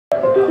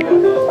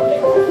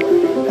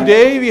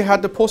Today we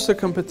had the poster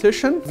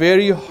competition,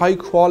 very high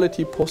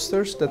quality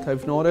posters that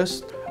I've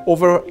noticed.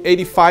 Over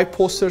 85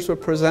 posters were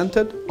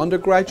presented,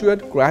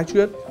 undergraduate,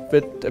 graduate,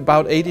 with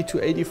about 80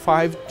 to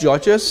 85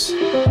 judges.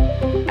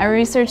 I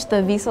researched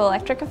the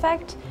diesel-electric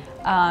effect,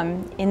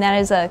 and that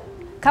is a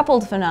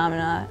coupled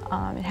phenomena.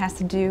 It has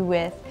to do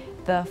with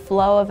the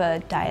flow of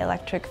a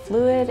dielectric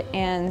fluid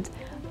and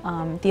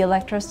the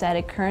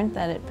electrostatic current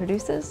that it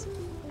produces.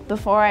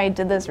 Before I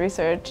did this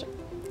research,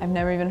 I've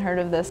never even heard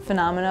of this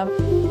phenomena.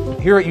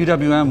 Here at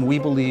UWM, we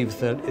believe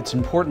that it's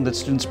important that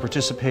students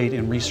participate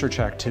in research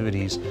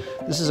activities.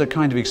 This is a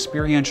kind of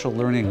experiential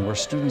learning where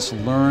students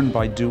learn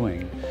by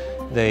doing.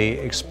 They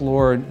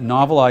explore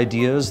novel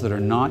ideas that are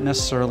not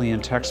necessarily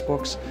in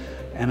textbooks,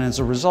 and as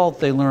a result,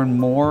 they learn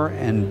more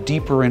and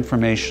deeper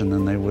information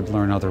than they would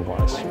learn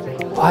otherwise.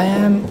 I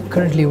am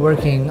currently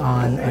working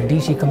on a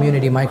DC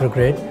community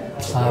microgrid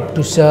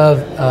to serve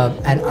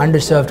an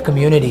underserved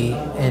community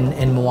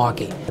in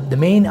Milwaukee. The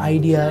main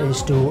idea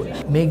is to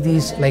make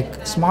these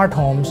like smart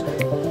homes.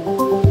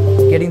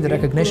 Getting the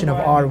recognition of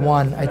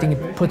R1, I think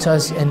it puts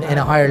us in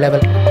a higher level.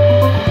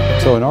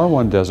 So an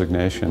R1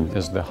 designation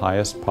is the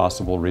highest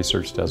possible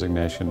research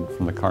designation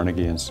from the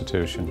Carnegie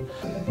Institution.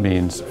 It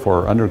means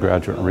for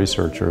undergraduate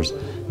researchers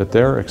that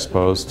they're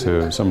exposed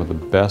to some of the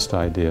best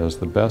ideas,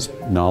 the best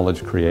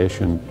knowledge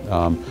creation,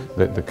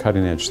 the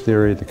cutting edge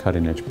theory, the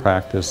cutting edge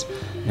practice,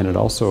 and it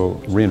also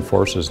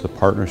reinforces the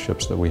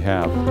partnerships that we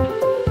have.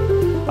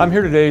 I'm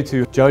here today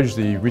to judge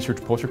the research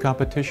poster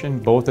competition,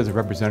 both as a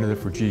representative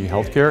for GE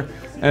Healthcare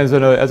and as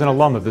an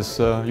alum of this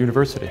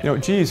university. You know,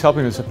 GE is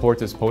helping to support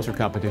this poster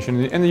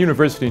competition and the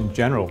university in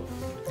general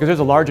because there's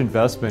a large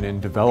investment in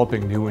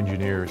developing new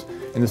engineers.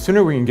 And the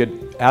sooner we can get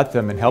at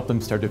them and help them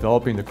start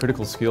developing the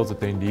critical skills that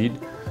they need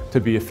to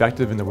be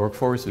effective in the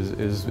workforce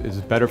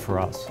is better for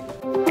us.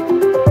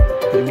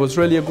 It was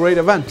really a great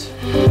event.